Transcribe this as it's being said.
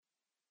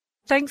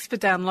Thanks for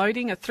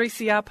downloading a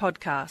 3CR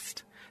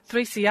podcast.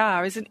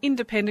 3CR is an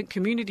independent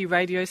community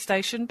radio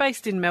station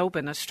based in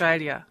Melbourne,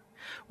 Australia.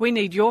 We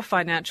need your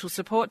financial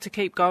support to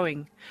keep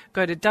going.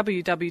 Go to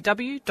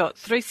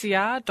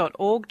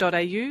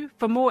www.3cr.org.au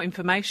for more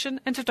information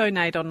and to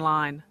donate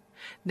online.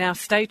 Now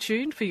stay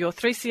tuned for your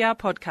 3CR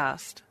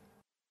podcast.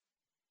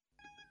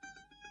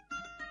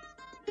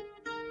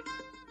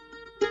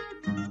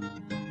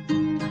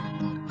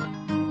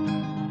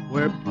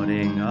 We're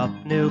putting up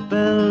new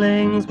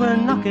buildings, we're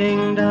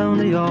knocking down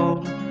the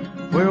old.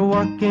 We're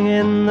working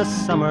in the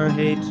summer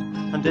heat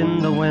and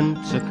in the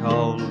winter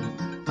cold.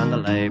 And the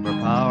labour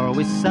power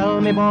we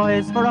sell, me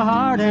boys, for a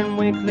hard-earned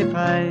weekly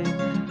pay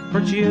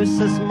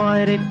produces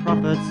mighty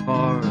profits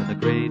for the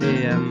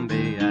greedy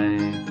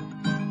MBA.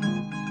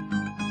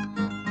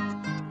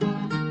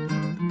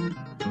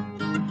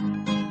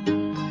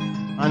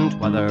 And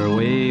whether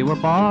we were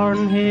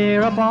born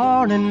here or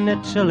born in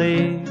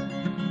Italy,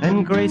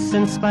 in Greece,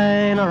 in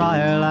Spain or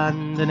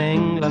Ireland, in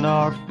England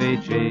or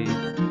Fiji,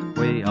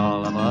 we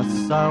all of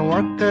us are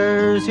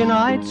workers,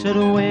 united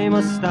we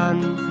must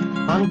stand,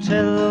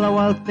 until the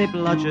wealthy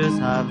bludgers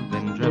have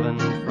been driven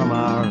from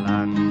our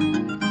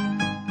land.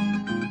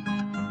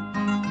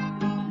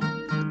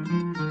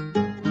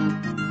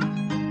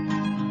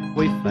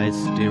 We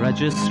faced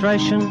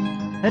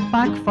deregistration, it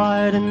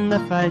backfired in the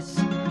face.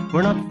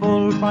 We're not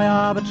fooled by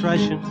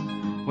arbitration,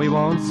 we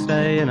won't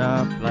stay in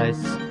our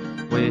place.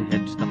 We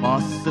hit the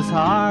bosses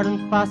hard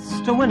and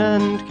fast to win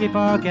and keep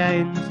our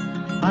gains,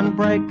 and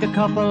break a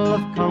couple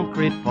of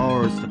concrete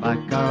pours to back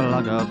our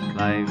log of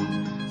claims.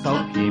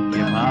 So keep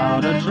your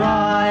powder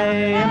dry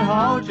and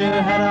hold your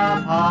head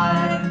up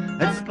high.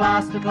 It's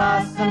class to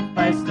class and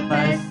face to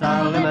face,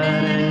 our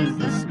limit is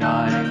the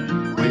sky.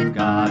 We've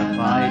got a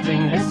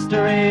fighting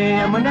history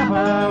and we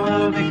never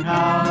will be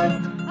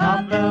cowed.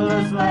 Our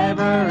builders'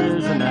 labour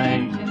is a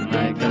name to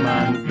make a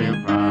man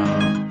feel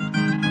proud.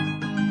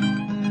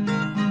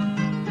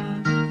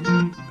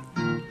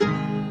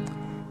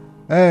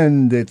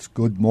 And it's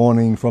good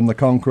morning from the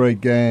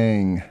Concrete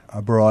Gang.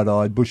 A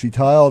bright-eyed,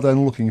 bushy-tailed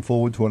and looking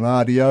forward to an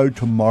RDO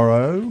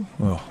tomorrow.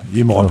 Well,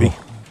 you might be.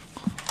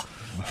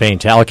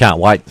 Fantastic, I can't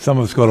wait. Some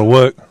of us got to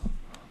work.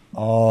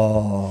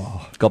 Oh.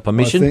 Got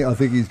permission? I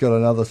think he's got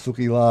another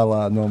Suki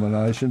Lala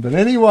nomination. But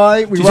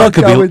anyway, we won't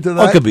go into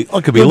that. I could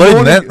be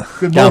leading that.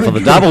 Going for the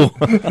double.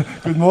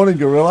 Good morning,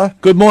 Gorilla.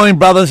 Good morning,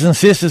 brothers and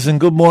sisters, and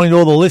good morning to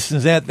all the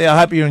listeners out there. I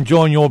hope you're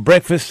enjoying your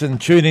breakfast and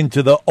tune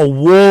into the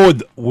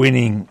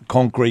award-winning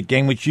Concrete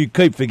Gang, which you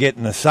keep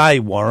forgetting to say,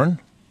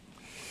 Warren.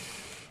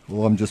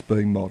 Well, I'm just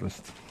being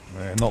modest.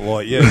 Man, not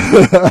like you.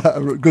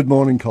 Good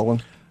morning,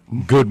 Colin.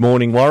 Good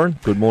morning, Warren.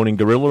 Good morning,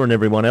 Gorilla and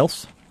everyone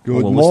else.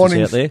 Good all the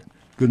morning. Out there.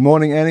 Good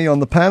morning, Annie, on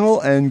the panel,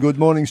 and good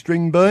morning,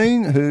 String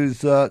Bean,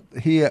 who's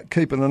here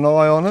keeping an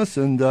eye on us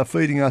and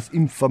feeding us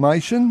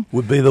information.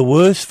 Would be the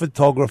worst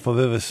photographer I've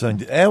ever seen.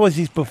 How was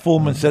his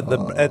performance at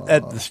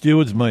the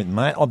stewards' meeting,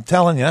 mate? I'm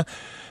telling you,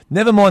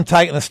 never mind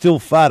taking a still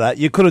photo,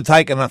 you could have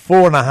taken a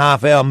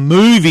 4.5-hour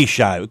movie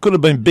show. It could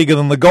have been bigger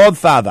than The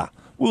Godfather.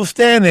 We'll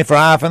stand there for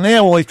half an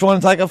hour while he's trying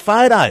to take a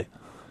photo.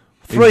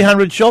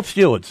 300 shop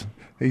stewards.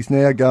 He's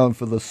now going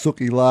for the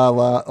Suki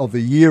Lala of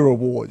the Year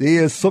award. He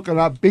is sooking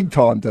up big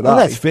time today. Well,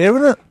 that's fair,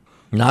 isn't it?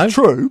 No.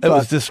 True. It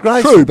was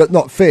disgraceful. True, but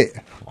not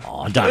fair. Oh,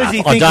 I don't know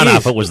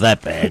if it was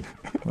that bad.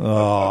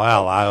 Oh,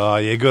 hello. Oh,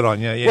 yeah, good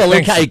on you. Yeah, well,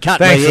 thanks, he cut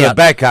thanks me for out. the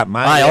backup,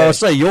 mate. Hey, yeah. I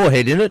see your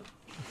head in it.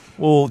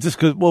 Well, just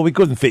because we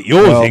couldn't fit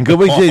yours in, could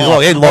we? He's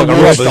like head like a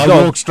rubber I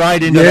dog. walked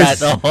straight into Yes,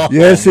 that. Oh,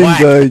 yes,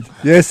 whack. indeed.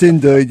 Yes,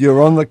 indeed.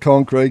 You're on the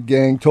Concrete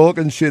Gang,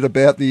 talking shit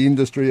about the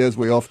industry as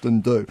we often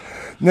do.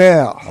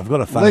 Now, I've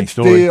got a funny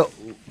story.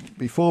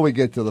 Before we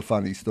get to the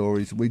funny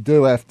stories, we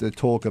do have to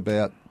talk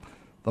about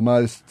the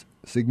most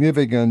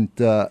significant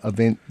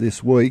event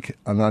this week,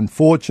 an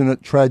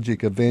unfortunate,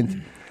 tragic event,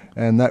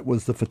 and that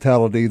was the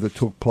fatality that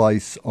took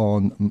place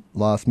on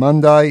last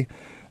Monday,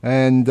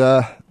 and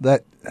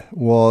that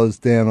was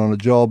down on a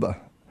job,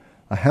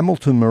 a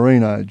Hamilton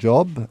Merino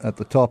job at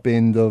the top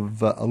end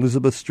of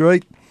Elizabeth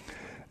Street,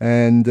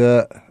 and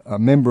a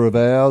member of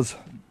ours,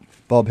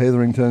 Bob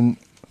Hetherington,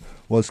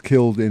 was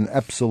killed in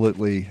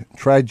absolutely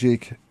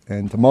tragic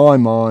and, to my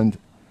mind,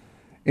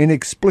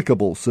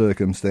 inexplicable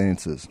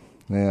circumstances.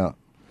 Now,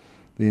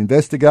 the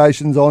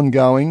investigation's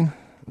ongoing.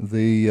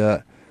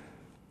 The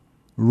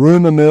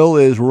rumour mill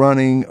is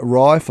running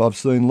rife. I've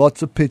seen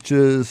lots of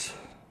pictures.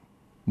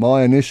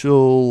 My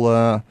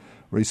initial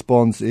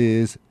response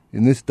is,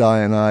 in this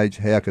day and age,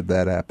 how could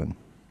that happen?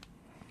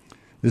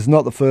 This is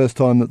not the first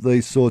time that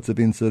these sorts of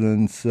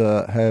incidents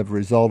have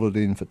resulted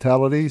in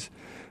fatalities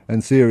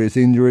and serious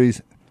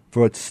injuries.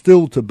 For it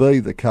still to be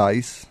the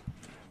case,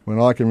 when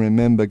I can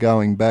remember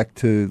going back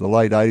to the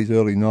late 80s,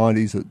 early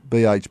 90s at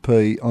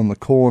BHP on the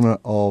corner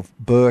of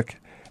Burke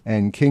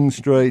and King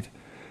Street,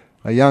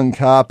 a young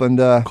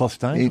carpenter...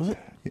 Costain, was it?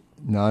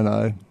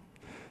 No,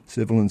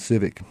 Civil and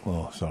Civic.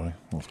 Oh, sorry,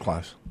 that was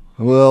close.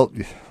 Well,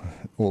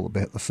 all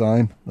about the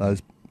same.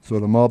 Those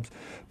sort of mobs.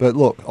 But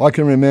look, I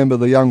can remember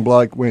the young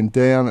bloke went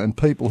down and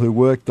people who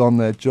worked on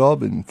that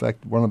job, in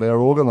fact, one of our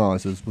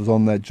organisers was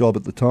on that job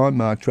at the time,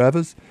 Mark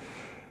Travers.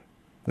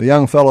 The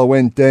young fellow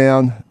went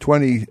down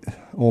 20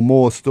 or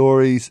more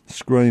stories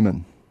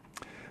screaming.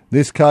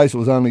 This case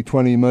was only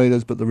 20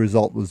 metres, but the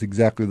result was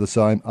exactly the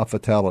same, a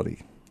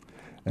fatality.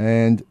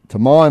 And to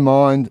my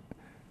mind,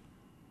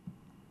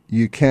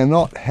 you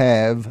cannot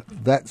have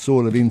that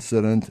sort of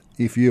incident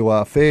if you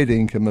are fair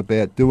dinkum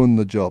about doing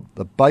the job.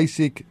 The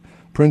basic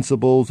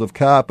principles of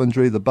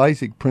carpentry, the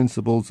basic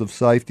principles of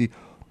safety,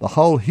 the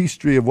whole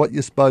history of what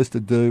you're supposed to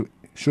do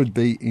should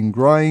be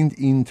ingrained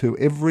into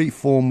every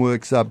formwork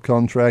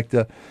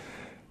subcontractor.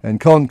 And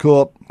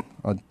Concorp,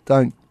 I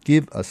don't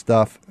give a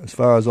stuff. As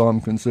far as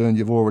I'm concerned,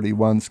 you've already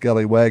won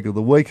Scallywag of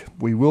the Week.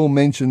 We will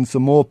mention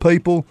some more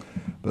people,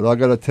 but I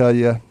got to tell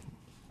you,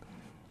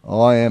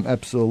 I am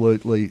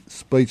absolutely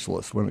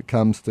speechless when it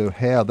comes to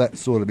how that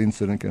sort of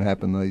incident can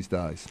happen these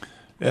days.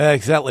 Yeah,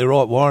 exactly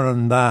right,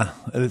 Warren, and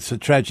it's a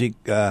tragic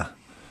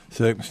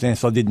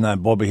circumstance. I didn't know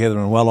Bobby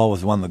Hetherin well. I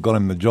was the one that got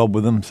him the job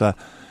with him, so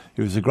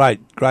he was a great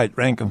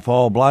rank and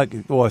file bloke.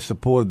 He always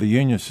supported the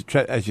union.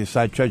 As you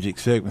say, tragic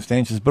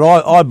circumstances.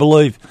 But I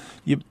believe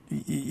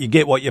you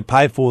get what you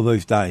pay for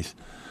these days.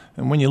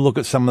 And when you look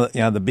at some of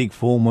the big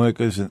form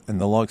workers and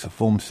the likes of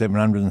Form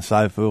 700 and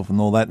so forth and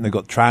all that, and they've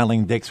got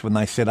trailing decks when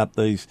they set up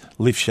these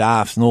lift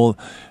shafts and all.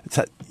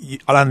 I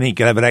don't think you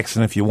could have an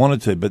accident if you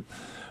wanted to, but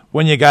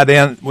when you go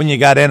down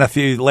a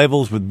few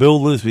levels with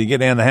builders, when you get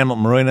down to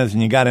Hamilton Marinas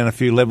and you go down a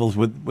few levels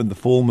with the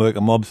form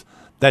worker mobs,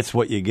 that's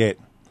what you get.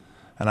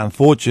 And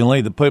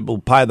unfortunately, the people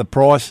who pay the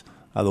price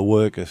are the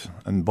workers,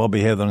 and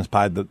Bobby Hetherin's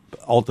paid the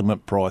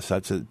ultimate price. So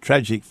it's a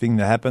tragic thing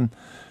to happen,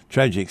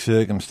 tragic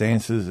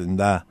circumstances,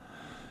 and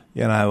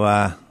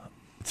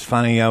it's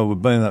funny,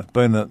 we've been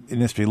in the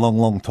industry a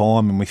long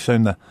time, and we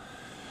seem to,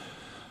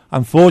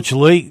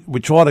 unfortunately, we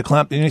try to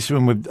clamp the industry,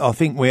 and I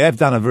think we have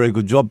done a very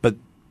good job, but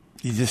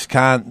you just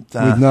can't...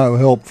 with no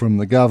help from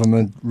the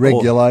government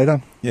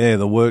regulator. The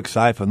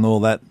WorkSafe and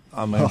all that.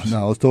 I mean,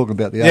 I was talking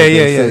about the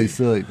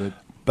ABCC. Yeah.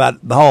 But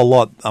the whole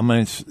lot, I mean,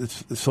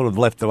 it's sort of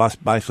left to us,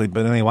 basically,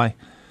 but anyway...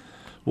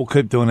 We'll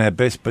keep doing our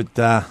best, but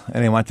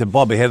anyway, to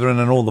Bobby Hetherin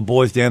and all the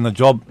boys down the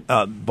job,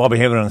 Bobby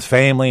Hetherin's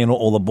family and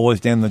all the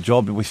boys down the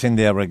job, we send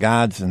our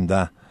regards, and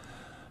I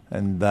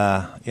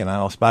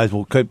suppose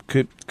we'll keep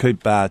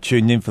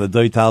tuned in for the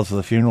details of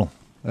the funeral.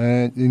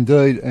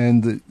 Indeed,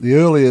 and the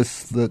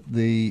earliest that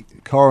the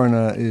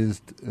coroner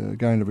is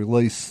going to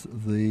release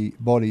the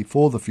body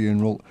for the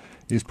funeral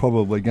is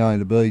probably going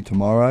to be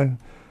tomorrow.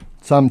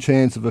 Some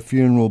chance of a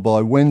funeral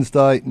by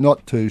Wednesday,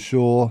 not too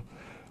sure.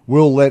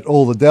 We'll let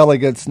all the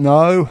delegates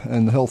know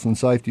and the health and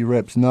safety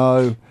reps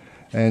know,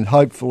 and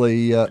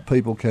hopefully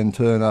people can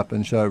turn up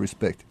and show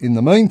respect. In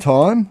the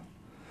meantime,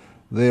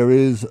 there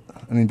is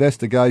an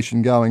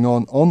investigation going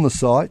on the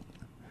site.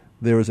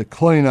 There is a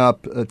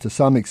clean-up to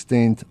some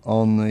extent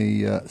on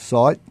the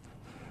site.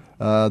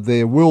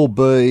 There will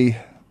be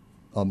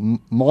a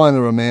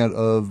minor amount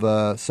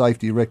of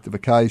safety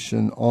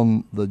rectification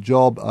on the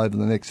job over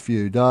the next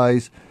few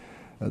days,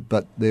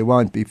 but there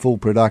won't be full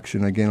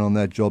production again on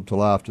that job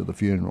till after the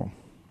funeral.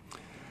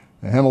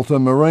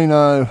 Hamilton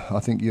Marino,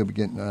 I think you'll be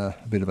getting a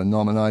bit of a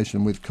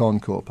nomination with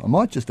Concorp. I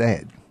might just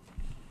add,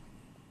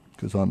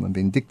 because I'm a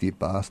vindictive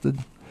bastard,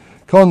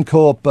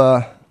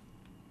 Concorp,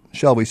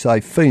 shall we say,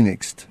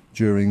 phoenixed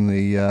during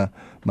the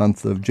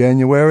month of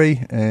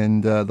January,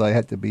 and they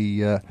had to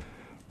be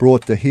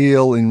brought to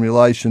heel in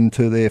relation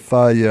to their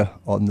failure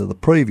under the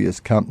previous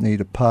company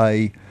to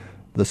pay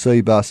the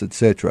C-Bus,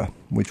 etc.,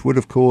 which would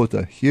have caused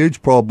a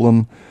huge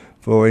problem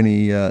for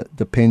any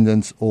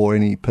dependents or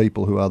any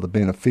people who are the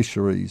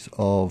beneficiaries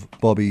of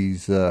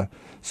Bobby's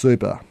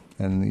super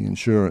and the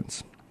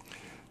insurance.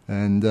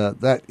 And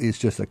that is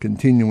just a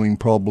continuing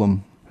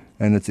problem,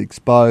 and it's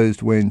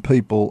exposed when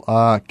people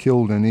are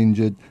killed and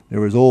injured.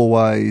 There is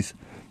always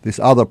this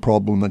other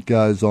problem that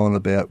goes on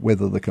about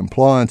whether the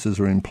compliances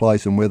are in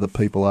place and whether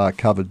people are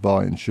covered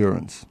by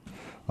insurance.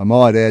 I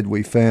might add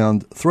we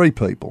found 3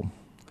 people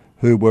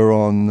who were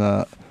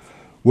on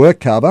work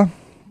cover,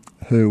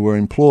 who were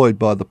employed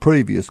by the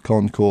previous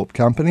Concorp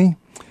company,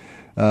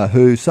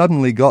 who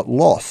suddenly got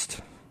lost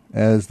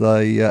as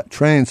they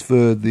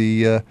transferred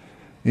the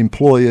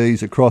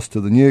employees across to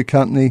the new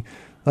company.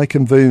 They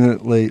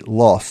conveniently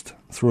lost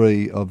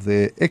 3 of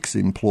their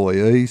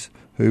ex-employees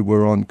who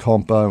were on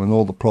Compo and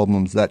all the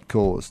problems that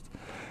caused.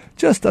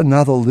 Just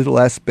another little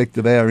aspect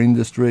of our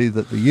industry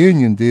that the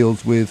union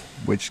deals with,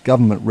 which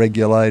government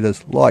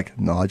regulators like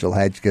Nigel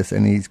Hadgkiss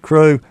and his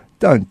crew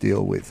don't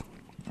deal with.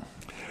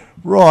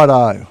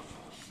 Righto.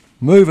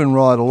 Moving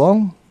right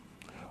along,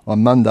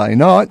 on Monday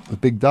night, the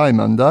big day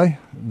Monday,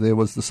 there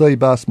was the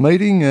C-Bus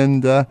meeting,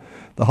 and the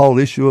whole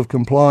issue of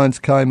compliance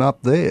came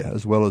up there,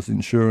 as well as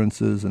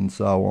insurances and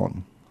so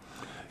on.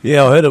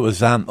 Yeah, I heard it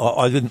was. I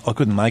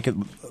couldn't make it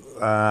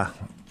on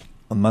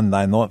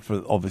Monday night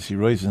for obviously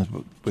reasons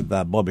with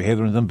Bobby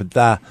Hetherin, but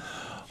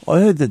I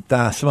heard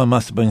that someone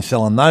must have been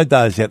selling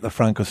no-dos out the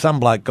front because some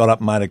bloke got up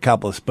and made a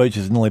couple of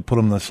speeches and nearly put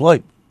them to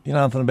sleep. You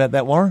know anything about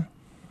that, Warren?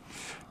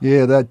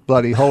 Yeah, that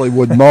bloody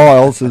Hollywood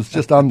Miles is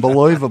just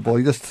unbelievable.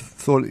 He just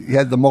thought he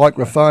had the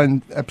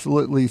microphone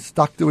absolutely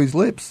stuck to his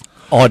lips.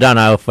 I don't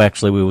know if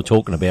actually we were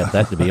talking about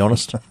that, to be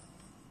honest.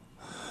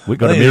 We've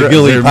got a I think mirror. the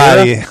Gilly Is there a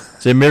party. mirror?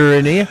 Is there a mirror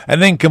in here?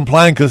 And then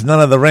complain because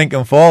none of the rank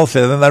and file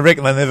said it, and they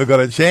reckon they never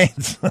got a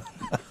chance.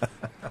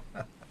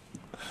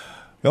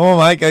 Come on,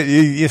 mate.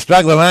 You're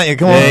struggling, aren't you?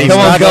 Come on, He's come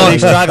on, struggling, come on.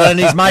 he's struggling.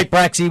 His mate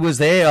Braxy was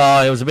there.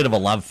 Oh, it was a bit of a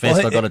love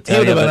fest, I've got to tell He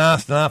would you. have been but-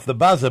 asked enough. The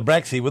buzzer,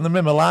 Braxy, when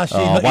remember last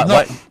year, Oh,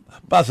 wait.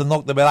 Buzzer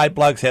knocked about 8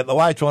 blokes out the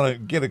way trying to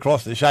get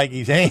across to shake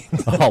his hand.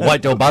 Oh,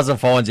 wait till Buzzer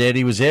finds out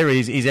he was there.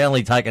 He's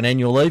only taken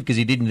annual leave because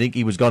he didn't think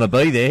he was going to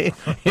be there.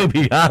 He'll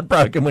be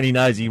heartbroken when he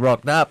knows he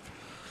rocked up.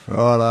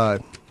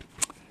 Righto.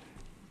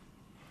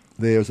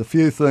 There was a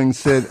few things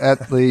said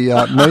at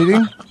the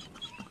meeting,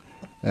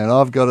 and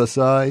I've got to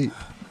say,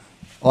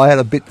 I had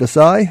a bit to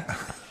say,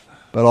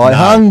 but I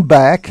hung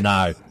back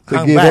No. to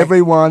Hung give back.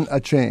 everyone a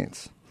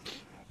chance.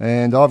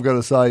 And I've got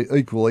to say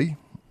equally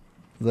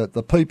that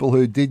the people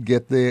who did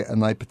get there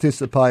and they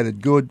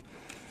participated good,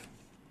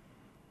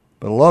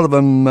 but a lot of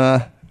them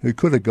who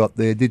could have got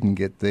there didn't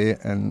get there.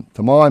 And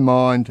to my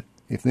mind,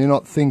 if they're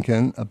not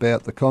thinking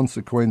about the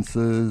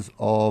consequences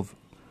of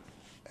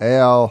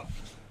our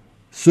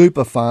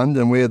super fund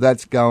and where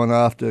that's going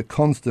after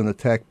constant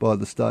attack by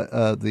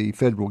the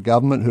federal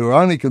government, who are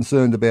only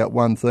concerned about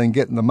one thing,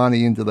 getting the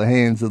money into the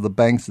hands of the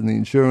banks and the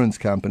insurance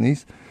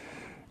companies.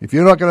 If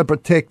you're not going to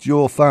protect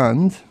your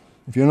fund,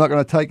 if you're not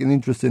going to take an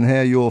interest in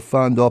how your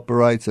fund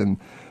operates and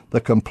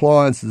the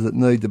compliances that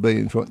need to be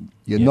in front,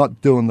 you're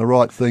not doing the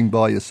right thing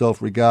by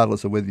yourself,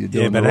 regardless of whether you're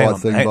doing the right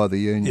thing by the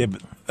union. Yeah,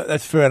 but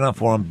that's fair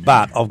enough, Warren.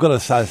 But I've got to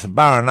say, so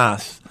barring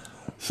us,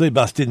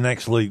 CBUS didn't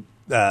actually,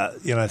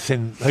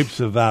 send heaps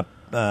of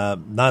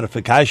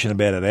notification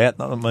about it out.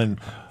 I mean,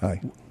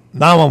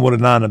 no one would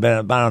have known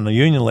about it, barring the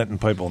union letting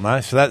people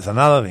know. So that's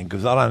another thing,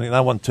 because I don't think they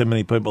want too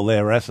many people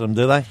there harassing them,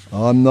 do they?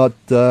 I'm not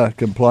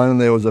complaining.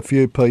 There was a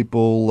few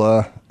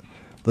people,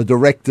 the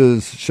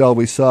directors, shall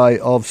we say,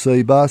 of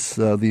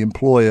CBUS, the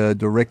employer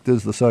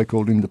directors, the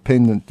so-called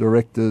independent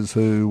directors,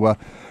 who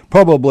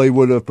probably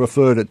would have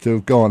preferred it to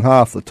have gone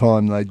half the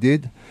time they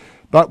did.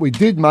 But we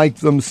did make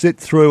them stand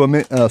through a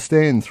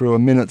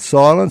minute's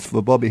silence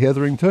for Bobby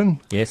Hetherington.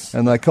 Yes.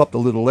 And they copped a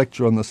little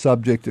lecture on the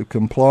subject of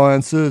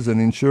compliances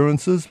and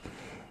insurances.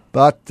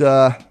 But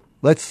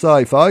let's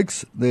say,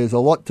 folks, there's a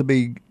lot to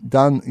be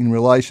done in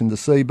relation to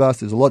CBUS.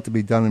 There's a lot to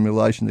be done in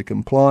relation to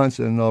compliance.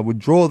 And I would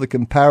draw the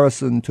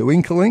comparison to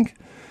Incolink,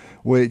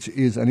 which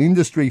is an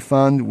industry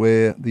fund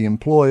where the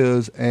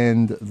employers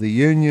and the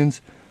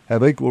unions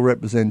have equal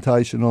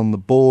representation on the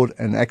board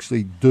and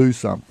actually do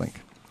something.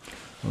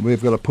 And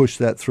we've got to push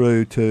that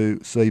through to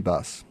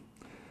CBUS.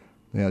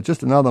 Now,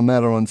 just another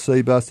matter on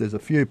CBUS, there's a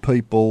few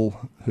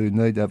people who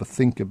need to have a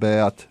think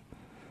about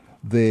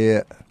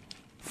their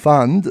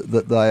fund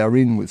that they are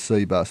in with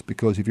CBUS,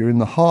 because if you're in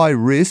the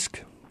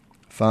high-risk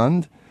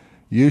fund,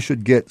 you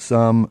should get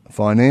some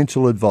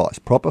financial advice,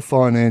 proper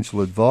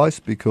financial advice,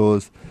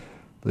 because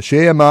the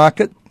share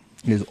market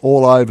is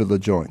all over the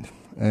joint.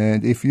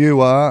 And if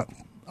you are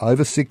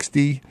over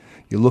 60,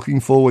 you're looking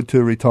forward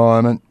to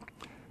retirement,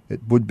 it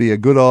would be a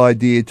good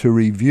idea to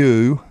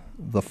review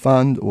the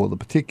fund or the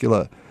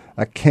particular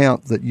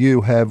account that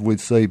you have with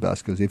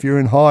CBUS, because if you're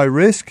in high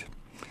risk,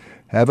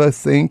 have a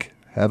think,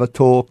 have a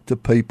talk to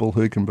people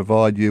who can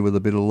provide you with a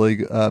bit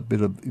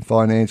of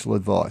financial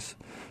advice.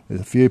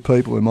 There's a few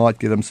people who might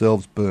get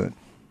themselves burnt.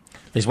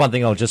 There's one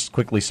thing I'll just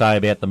quickly say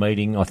about the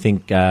meeting. I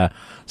think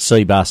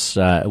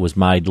CBUS was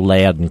made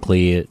loud and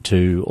clear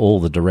to all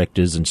the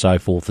directors and so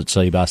forth at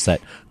CBUS that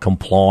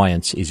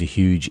compliance is a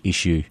huge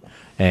issue.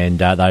 And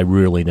they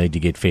really need to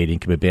get fair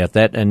income about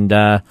that. And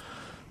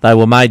they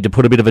were made to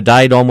put a bit of a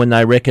date on when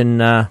they reckon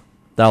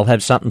they'll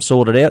have something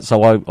sorted out.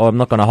 So I'm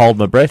not going to hold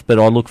my breath, but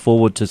I look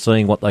forward to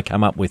seeing what they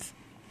come up with.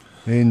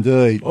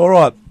 Indeed. All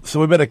right, so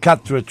we better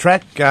cut to a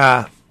track.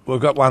 We've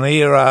got one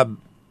here, A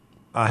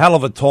Hell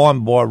of a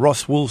Time by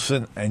Ross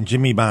Wilson and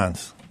Jimmy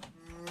Barnes.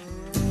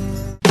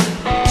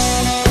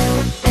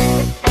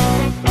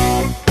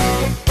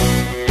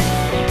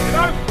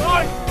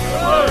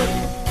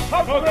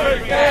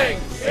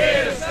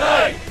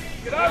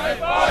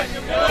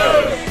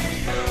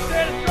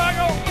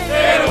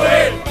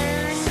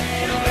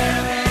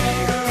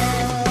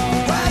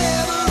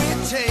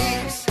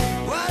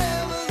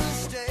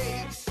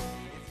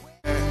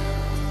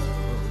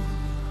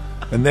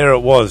 And there it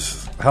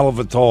was, Hell of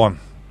a Time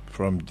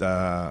from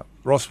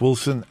Ross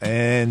Wilson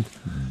and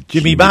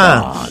Jimmy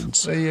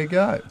Barnes. There you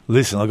go.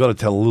 Listen, I've got to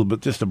tell a little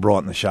bit, just to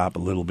brighten the sharp a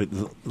little bit.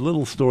 A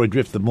little story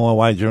drifted my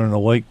way during the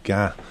week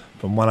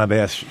from one of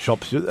our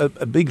shops.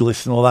 A big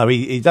listener, although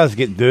he does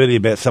get dirty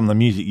about some of the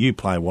music you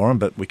play, Warren,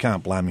 but we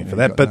can't blame him for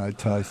that. But no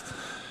taste.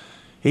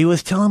 he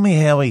was telling me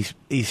how his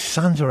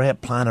sons are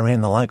out playing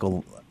around the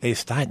local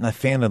estate and they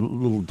found a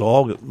little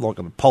dog, like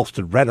an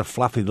upholstered rat, a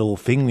fluffy little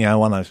thing,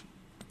 one of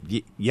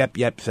those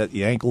yaps at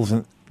your ankles,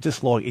 and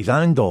just like his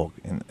own dog.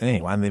 And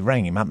anyway, they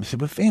rang him up and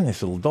said, "We found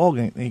this little dog."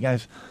 And he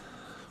goes,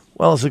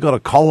 "Well, has it got a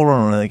collar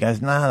on it?" And he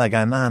goes, "No." They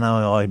go,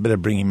 no, I better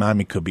bring him home.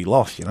 He could be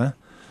lost,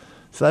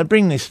 So they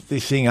bring this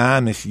thing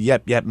home, this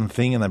yapping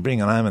thing, and they bring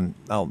it home, and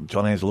old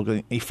John has a look at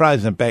it. He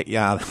throws it in the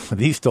backyard with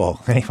his dog.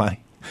 Anyway,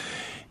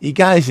 he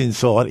goes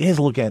inside, he has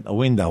a look out the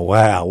window.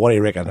 Wow, what do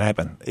you reckon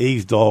happened?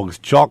 His dog's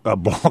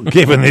chock-a-block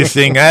giving this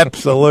thing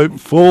absolute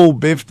full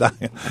biff.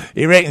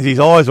 He reckons his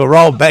eyes were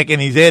rolled back in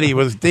his head. He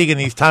was digging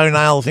his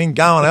toenails in,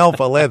 going hell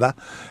for leather.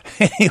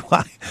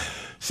 Anyway,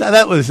 so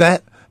that was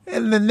that.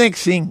 And the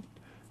next thing,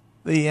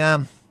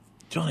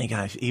 Johnny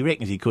goes, he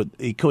reckons he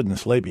couldn't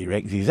sleep, he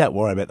reckons. He's that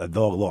worried about the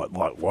dog,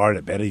 like worried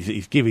about it.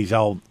 He's give his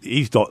dog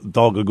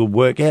a good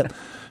workout.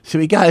 So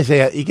he goes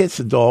out, he gets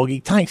the dog, he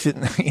takes it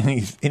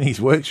in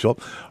his workshop,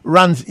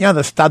 runs,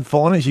 the stud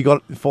finders, you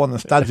got to find the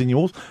studs in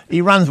yours.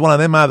 He runs one of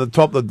them over the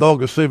top of the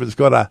dog to see if it's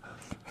got a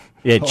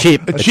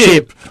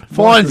chip.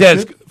 Finds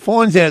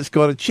out it's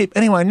got a chip.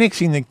 Anyway, next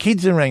thing the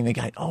kids are ringing, they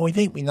go, oh, we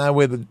think we know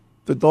where the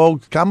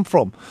dog's come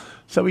from.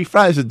 So he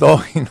throws the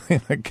dog in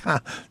the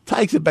car,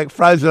 takes it back,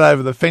 throws it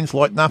over the fence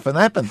like nothing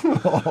happened.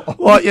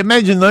 Like,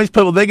 imagine these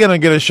people, they're going to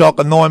get a shock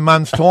in 9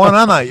 months' time,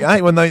 aren't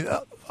they? When they,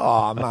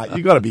 oh, mate,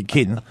 you've got to be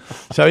kidding.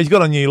 So he's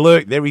got a new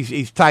lurk there.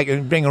 He's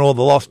bringing all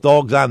the lost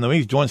dogs under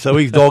his joint so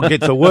his dog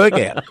gets a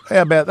workout.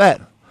 How about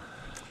that?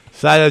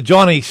 So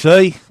Johnny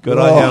C, good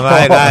on you,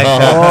 mate.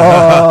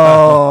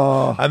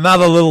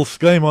 Another little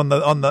scheme on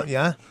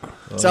the.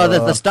 So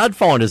the stud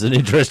finder's an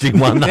interesting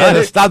one, though. Yeah,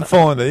 the stud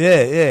finder,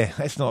 yeah.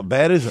 That's not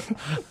bad, is it?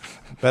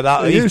 But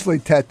they're usually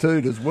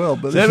tattooed as well.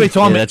 But so every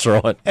time, that's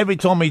right. Every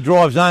time he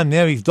drives home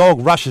now, his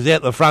dog rushes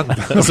out the front.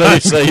 so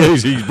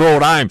he's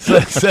brought home.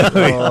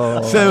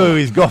 So who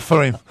he's got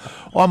for him.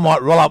 I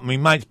might roll up my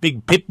mate's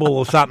big pit bull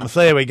or something and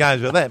see how he goes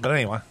with that. But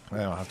anyway,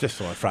 I just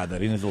thought I'd throw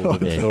that in as a little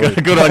bit of a story.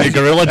 Good on you,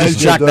 Gorilla. Just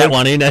chuck that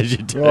one in as you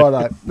do.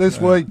 Righto. This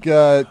week...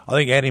 I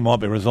think Annie might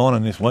be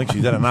resigning this week.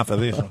 She's had enough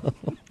of this.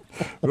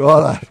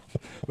 Righto.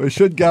 We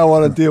should go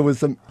on and deal with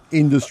some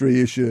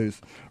industry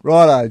issues.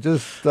 Righto,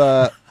 just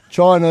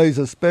Chinese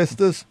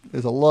asbestos.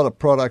 There's a lot of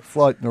product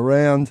floating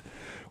around,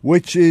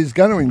 which is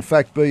going to in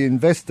fact be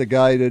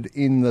investigated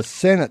in the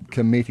Senate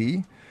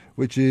committee,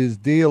 which is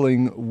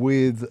dealing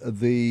with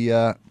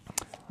the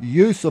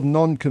use of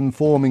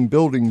non-conforming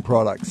building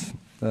products.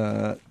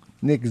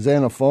 Nick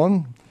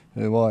Xenophon,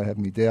 who I have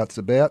my doubts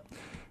about,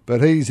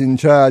 but he's in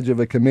charge of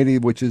a committee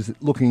which is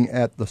looking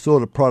at the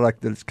sort of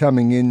product that's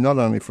coming in, not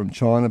only from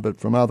China, but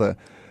from other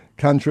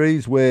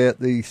countries where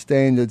the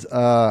standards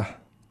are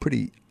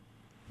pretty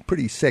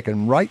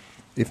second rate,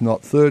 if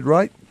not third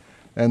rate.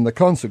 And the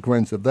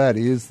consequence of that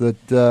is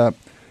that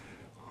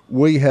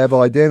we have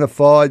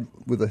identified,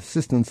 with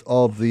assistance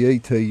of the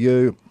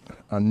ETU,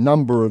 a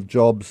number of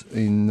jobs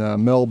in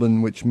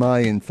Melbourne which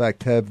may in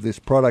fact have this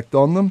product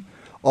on them.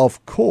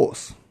 Of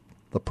course,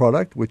 the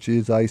product, which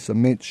is a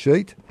cement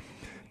sheet,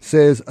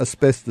 says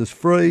asbestos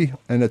free,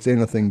 and it's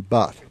anything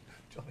but.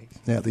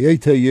 Now, the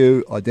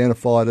ETU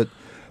identified it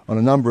on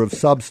a number of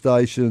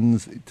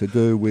substations to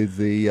do with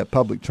the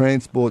public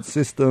transport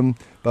system,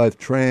 both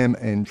tram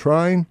and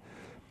train,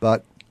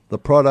 but the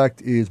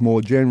product is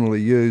more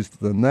generally used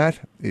than that.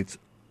 It's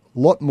a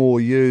lot more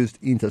used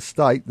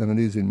interstate than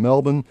it is in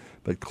Melbourne,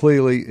 but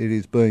clearly it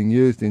is being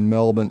used in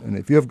Melbourne, and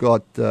if you've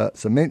got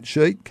cement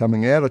sheet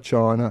coming out of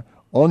China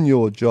on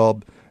your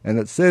job and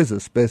it says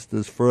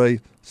asbestos free,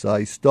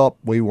 say stop,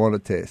 we want a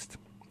test.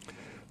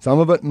 Some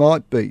of it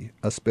might be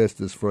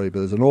asbestos free, but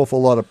there's an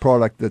awful lot of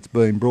product that's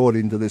being brought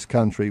into this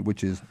country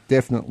which is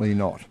definitely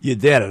not.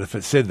 You'd doubt it if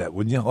it said that,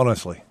 wouldn't you,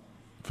 honestly?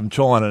 From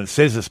China, it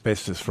says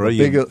asbestos free.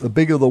 The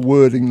bigger the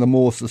wording, the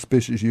more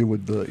suspicious you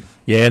would be.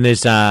 Yeah, and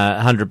there's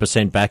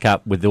 100%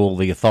 backup with all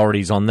the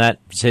authorities on that.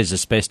 It says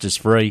asbestos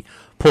free.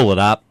 Pull it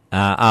up,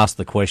 ask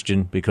the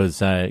question, because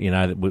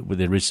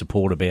there is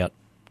support about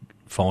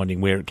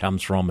finding where it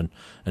comes from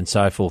and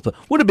so forth.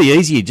 Would it be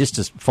easier just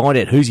to find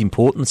out who's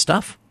importing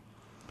stuff?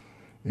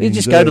 You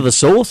just go to the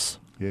source?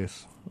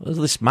 Yes. There's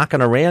this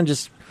mucking around,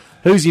 just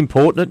who's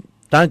importing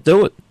it? Don't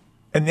do it.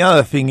 And the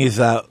other thing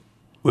is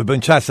we've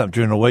been chasing up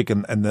during the week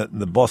and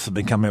the boss has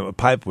been coming out with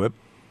paperwork,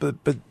 but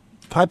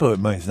paperwork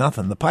means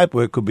nothing. The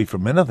paperwork could be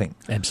from anything.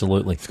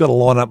 Absolutely. It's got to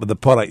line up with the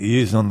product you're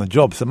using on the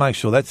job, so make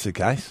sure that's the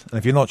case. And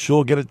if you're not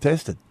sure, get it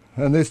tested.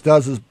 And this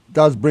does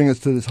bring us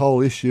to this whole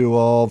issue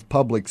of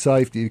public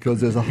safety,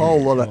 because there's a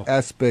whole lot of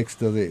aspects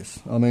to this.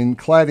 I mean,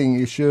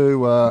 cladding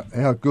issue,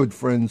 our good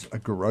friends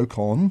at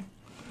Gorocon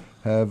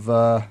have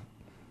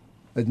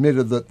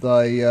admitted that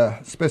they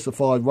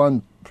specified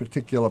one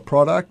particular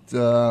product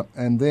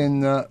and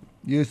then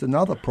used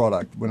another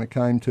product when it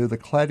came to the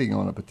cladding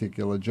on a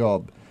particular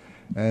job,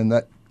 and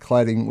that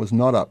cladding was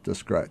not up to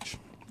scratch.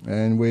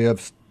 And we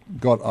have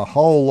got a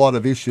whole lot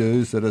of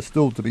issues that are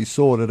still to be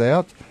sorted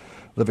out.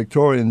 The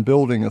Victorian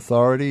Building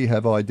Authority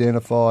have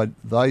identified,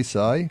 they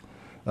say,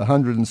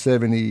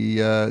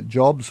 170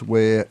 jobs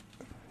where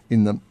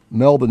in the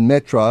Melbourne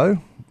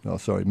Metro,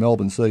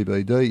 Melbourne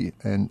CBD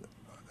and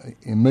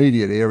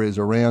immediate areas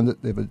around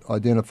it, they've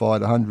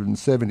identified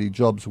 170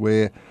 jobs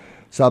where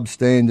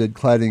substandard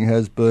cladding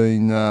has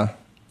been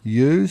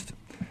used.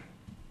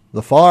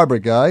 The Fire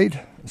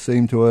Brigade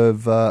seem to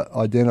have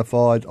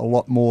identified a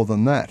lot more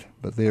than that.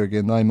 But there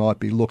again, they might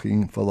be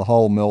looking for the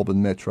whole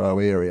Melbourne metro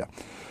area.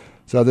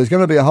 So there's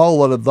going to be a whole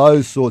lot of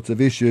those sorts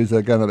of issues that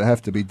are going to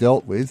have to be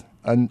dealt with.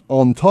 And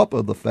on top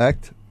of the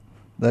fact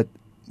that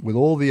with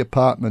all the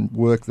apartment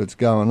work that's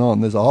going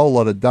on, there's a whole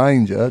lot of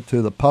danger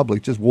to the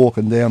public just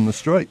walking down the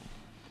street.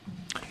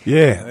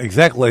 Yeah,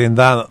 exactly. And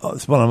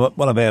it's one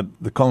of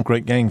the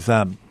concrete gang's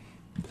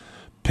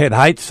pet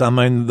hates. I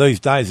mean, these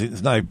days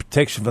there's no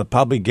protection for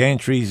public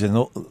gantries and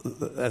all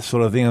that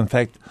sort of thing. In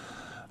fact,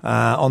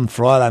 on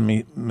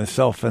Friday,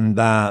 myself and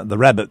the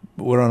Rabbit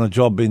were on a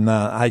job in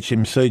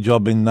HMC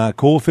job in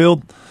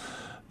Caulfield.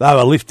 They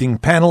were lifting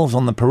panels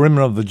on the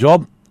perimeter of the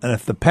job, and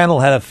if the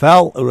panel had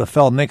fell, it would have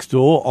fell next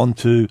door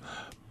onto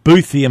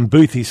Boothie and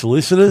Boothie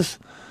solicitors.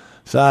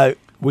 So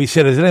we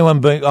said, has anyone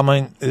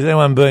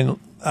been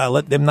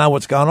let them know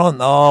what's going on?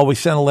 Oh, we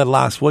sent a letter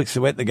last week,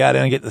 so we had to go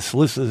down and get the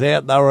solicitors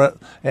out. They were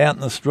out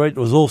in the street.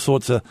 There was all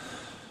sorts of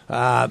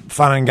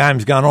fun and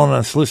games going on, and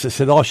the solicitor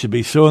said, I should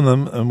be suing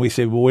them. And we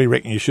said, well, we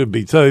reckon you should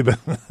be too, but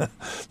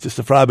just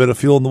to throw a bit of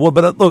fuel in the wood.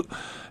 But look,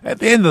 at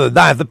the end of the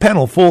day, if the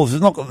panel falls,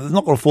 it's not going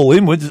to fall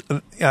inwards,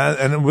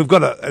 and we've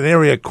got an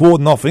area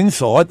cordoned off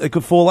inside, it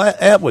could fall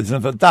outwards.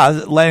 And if it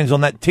does, it lands on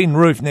that tin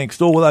roof next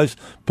door with those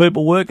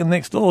people working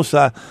next door.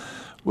 So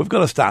we've got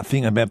to start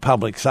thinking about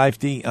public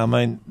safety. I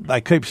mean,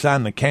 they keep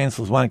saying the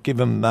councils won't give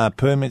them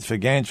permits for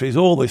gantries,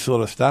 all this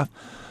sort of stuff.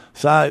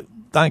 So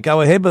don't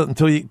go ahead with it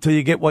until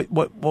you get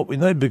what we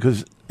need.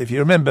 Because if you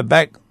remember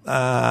back,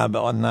 I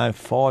don't know,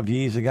 5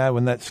 years ago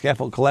when that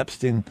scaffold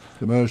collapsed in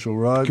Commercial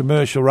Road,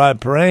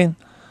 Perrine,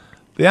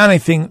 the only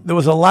thing, there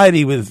was a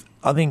lady with,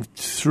 I think,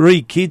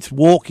 3 kids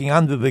walking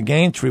under the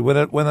gantry when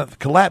it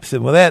collapsed.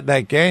 And without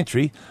that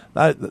gantry,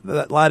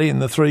 that lady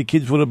and the 3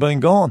 kids would have been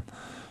gone.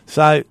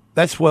 So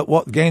that's what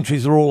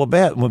gantries are all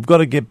about, and we've got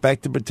to get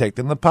back to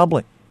protecting the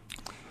public.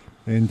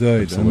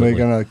 Indeed. Absolutely. And we're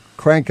going to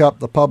crank up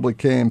the public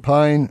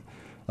campaign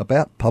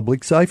about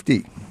public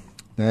safety.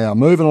 Now,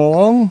 moving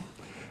along,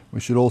 we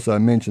should also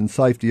mention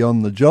safety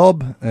on the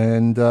job,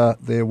 and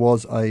there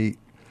was a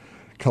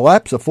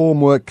collapse, a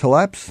formwork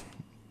collapse.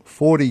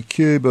 40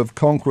 cube of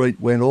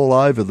concrete went all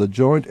over the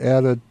joint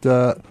out at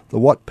the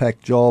Watpac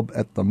job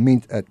at the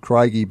Mint at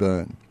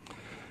Craigieburn.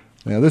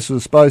 Now, this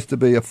was supposed to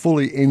be a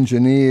fully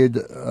engineered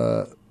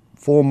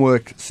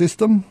formwork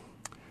system,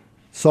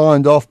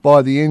 signed off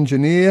by the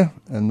engineer,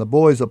 and the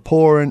boys are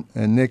pouring,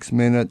 and next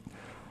minute,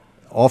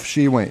 off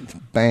she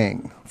went.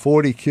 Bang.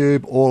 40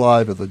 cube all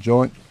over the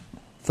joint.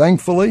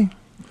 Thankfully,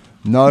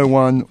 no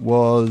one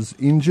was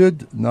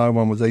injured. No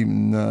one was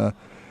even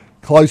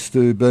close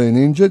to being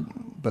injured,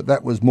 but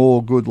that was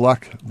more good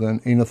luck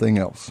than anything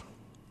else.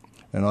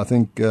 And I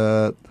think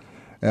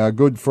our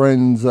good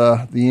friends,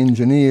 the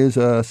engineers,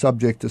 are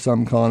subject to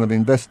some kind of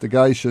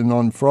investigation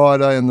on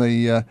Friday, and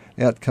the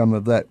outcome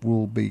of that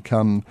will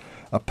become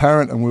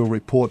apparent, and we'll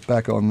report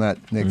back on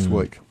that next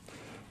week.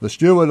 The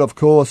steward, of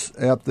course,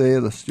 out there,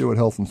 the steward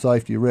health and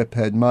safety rep,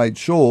 had made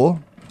sure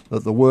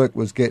that the work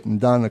was getting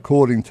done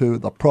according to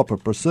the proper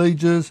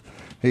procedures.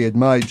 He had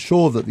made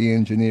sure that the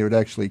engineer had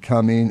actually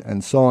come in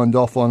and signed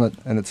off on it,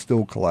 and it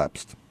still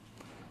collapsed.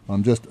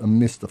 I'm just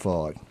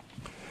mystified.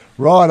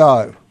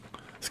 Righto.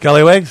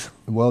 Scallywags?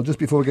 Well, just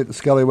before we get to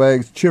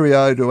Scallywags,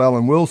 cheerio to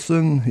Alan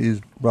Wilson. His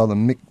brother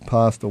Mick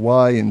passed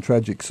away in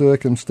tragic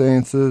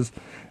circumstances.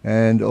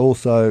 And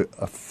also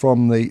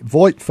from the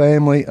Voigt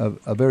family,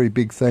 a very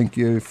big thank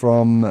you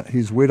from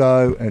his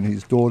widow and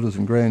his daughters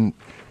and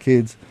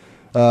grandkids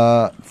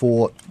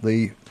for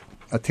the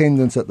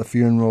attendance at the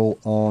funeral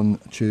on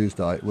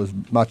Tuesday. It was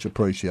much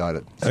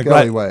appreciated.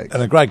 Scallywags.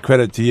 And a great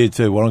credit to you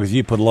too, Warren, because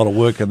you put a lot of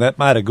work in that.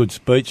 Made a good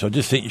speech. I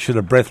just think you should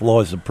have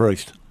breathalyzed the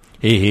priest.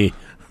 Hear.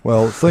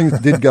 Well, things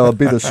did go a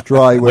bit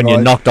astray when you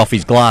knocked off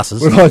his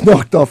glasses. When I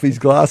knocked off his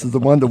glasses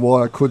and wondered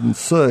why I couldn't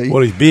see.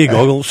 Well, his beer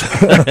goggles.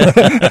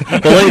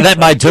 Well, that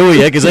made 2 of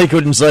you because he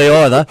couldn't see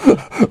either.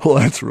 Well,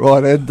 that's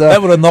right. And that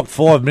would have knocked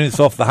 5 minutes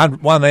off the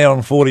 1 hour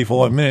and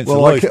 45 minutes.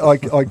 Well,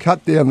 I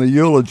cut down the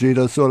eulogy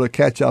to sort of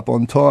catch up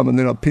on time, and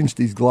then I pinched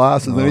his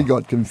glasses, and then he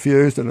got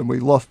confused, and then we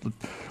lost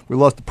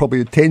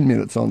probably 10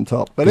 minutes on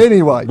top. But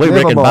anyway, we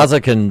reckon Buzzer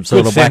can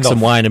sort of wax and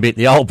wane a bit.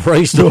 The old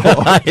priest,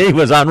 he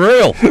was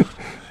unreal.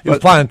 He was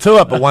playing 2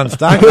 up at one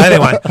stage.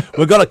 Anyway,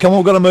 we've got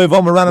to move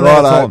on. We're running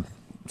out of time.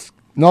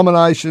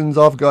 Nominations,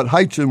 I've got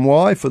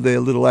HMY for their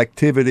little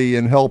activity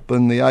and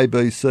helping the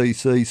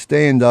ABCC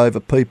stand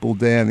over people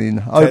down in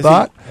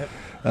Hobart.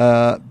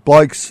 Yep.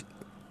 Blokes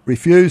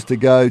refused to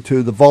go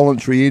to the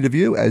voluntary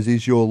interview, as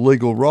is your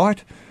legal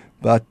right,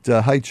 but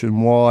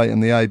HMY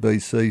and the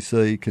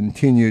ABCC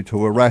continue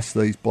to harass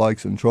these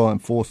blokes and try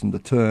and force them to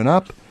turn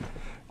up.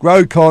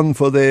 Grocon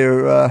for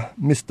their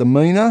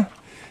misdemeanour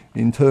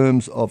in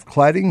terms of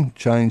cladding,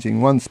 changing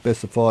one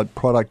specified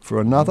product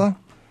for another.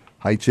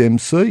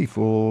 HMC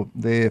for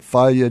their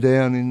failure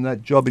down in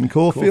that job in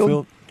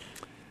Caulfield.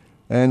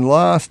 And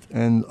last,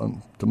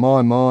 and to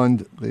my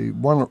mind, the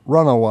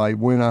runaway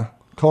winner,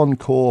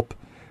 Concorp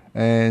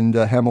and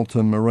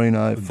Hamilton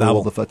Marino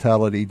for the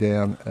fatality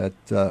down at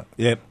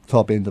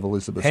top end of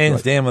Elizabeth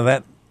Hands Street. down with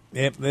that.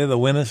 Yep, they're the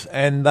winners.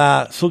 And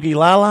Suki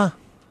Lala,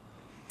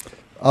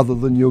 Other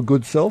than your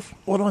good self.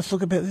 what do I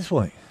talk about this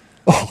week?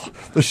 Oh,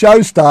 the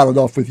show started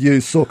off with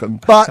you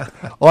sooking, but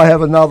I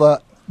have another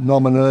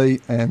nominee,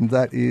 and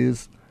that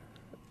is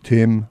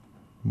Tim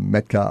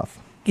Metcalf.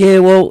 Yeah,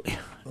 well,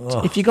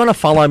 if you're going to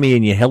follow me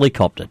in your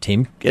helicopter,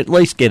 Tim, at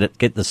least get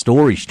the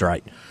story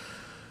straight.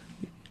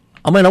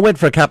 I mean, I went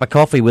for a cup of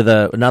coffee with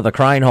another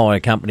crane hire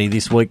company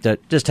this week to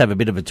just have a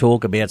bit of a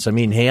talk about some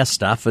in-house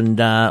stuff,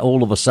 and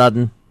all of a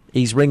sudden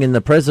he's ringing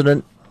the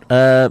president,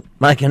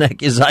 making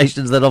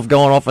accusations that I've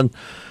gone off and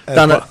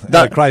done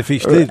a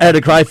crayfish dinner. Had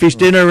a crayfish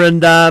dinner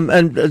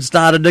and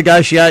started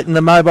negotiating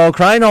the mobile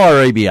crane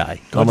hire EBA.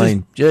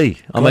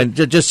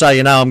 Just so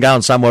you know, I'm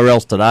going somewhere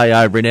else today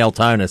over in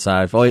Altona,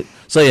 so if I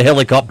see a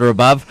helicopter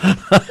above...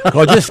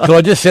 Could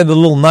I just send a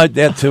little note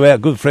out to our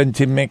good friend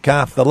Tim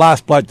Metcalf? The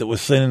last bloke that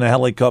was seen in a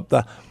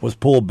helicopter was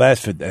Paul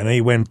Basford, and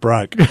he went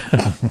broke.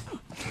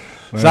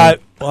 So, I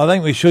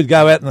think we should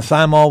go out in the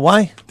same old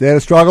way. Dare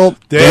to struggle,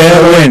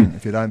 Dare to win.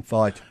 If you don't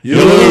fight, You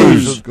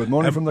lose. Good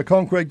morning from the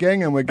Concrete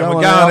Gang, and we're And going,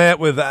 we're going out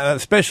with a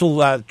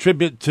special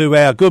tribute to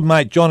our good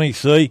mate Johnny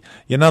C.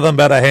 You're nothing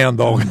but a hound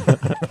dog.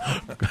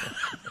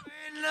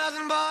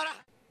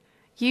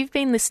 You've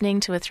been listening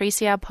to a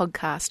 3CR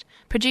podcast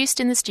produced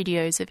in the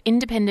studios of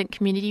independent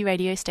community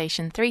radio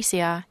station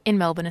 3CR in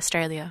Melbourne,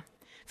 Australia.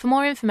 For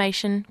more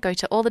information, go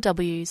to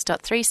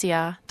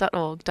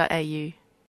allthews.3cr.org.au.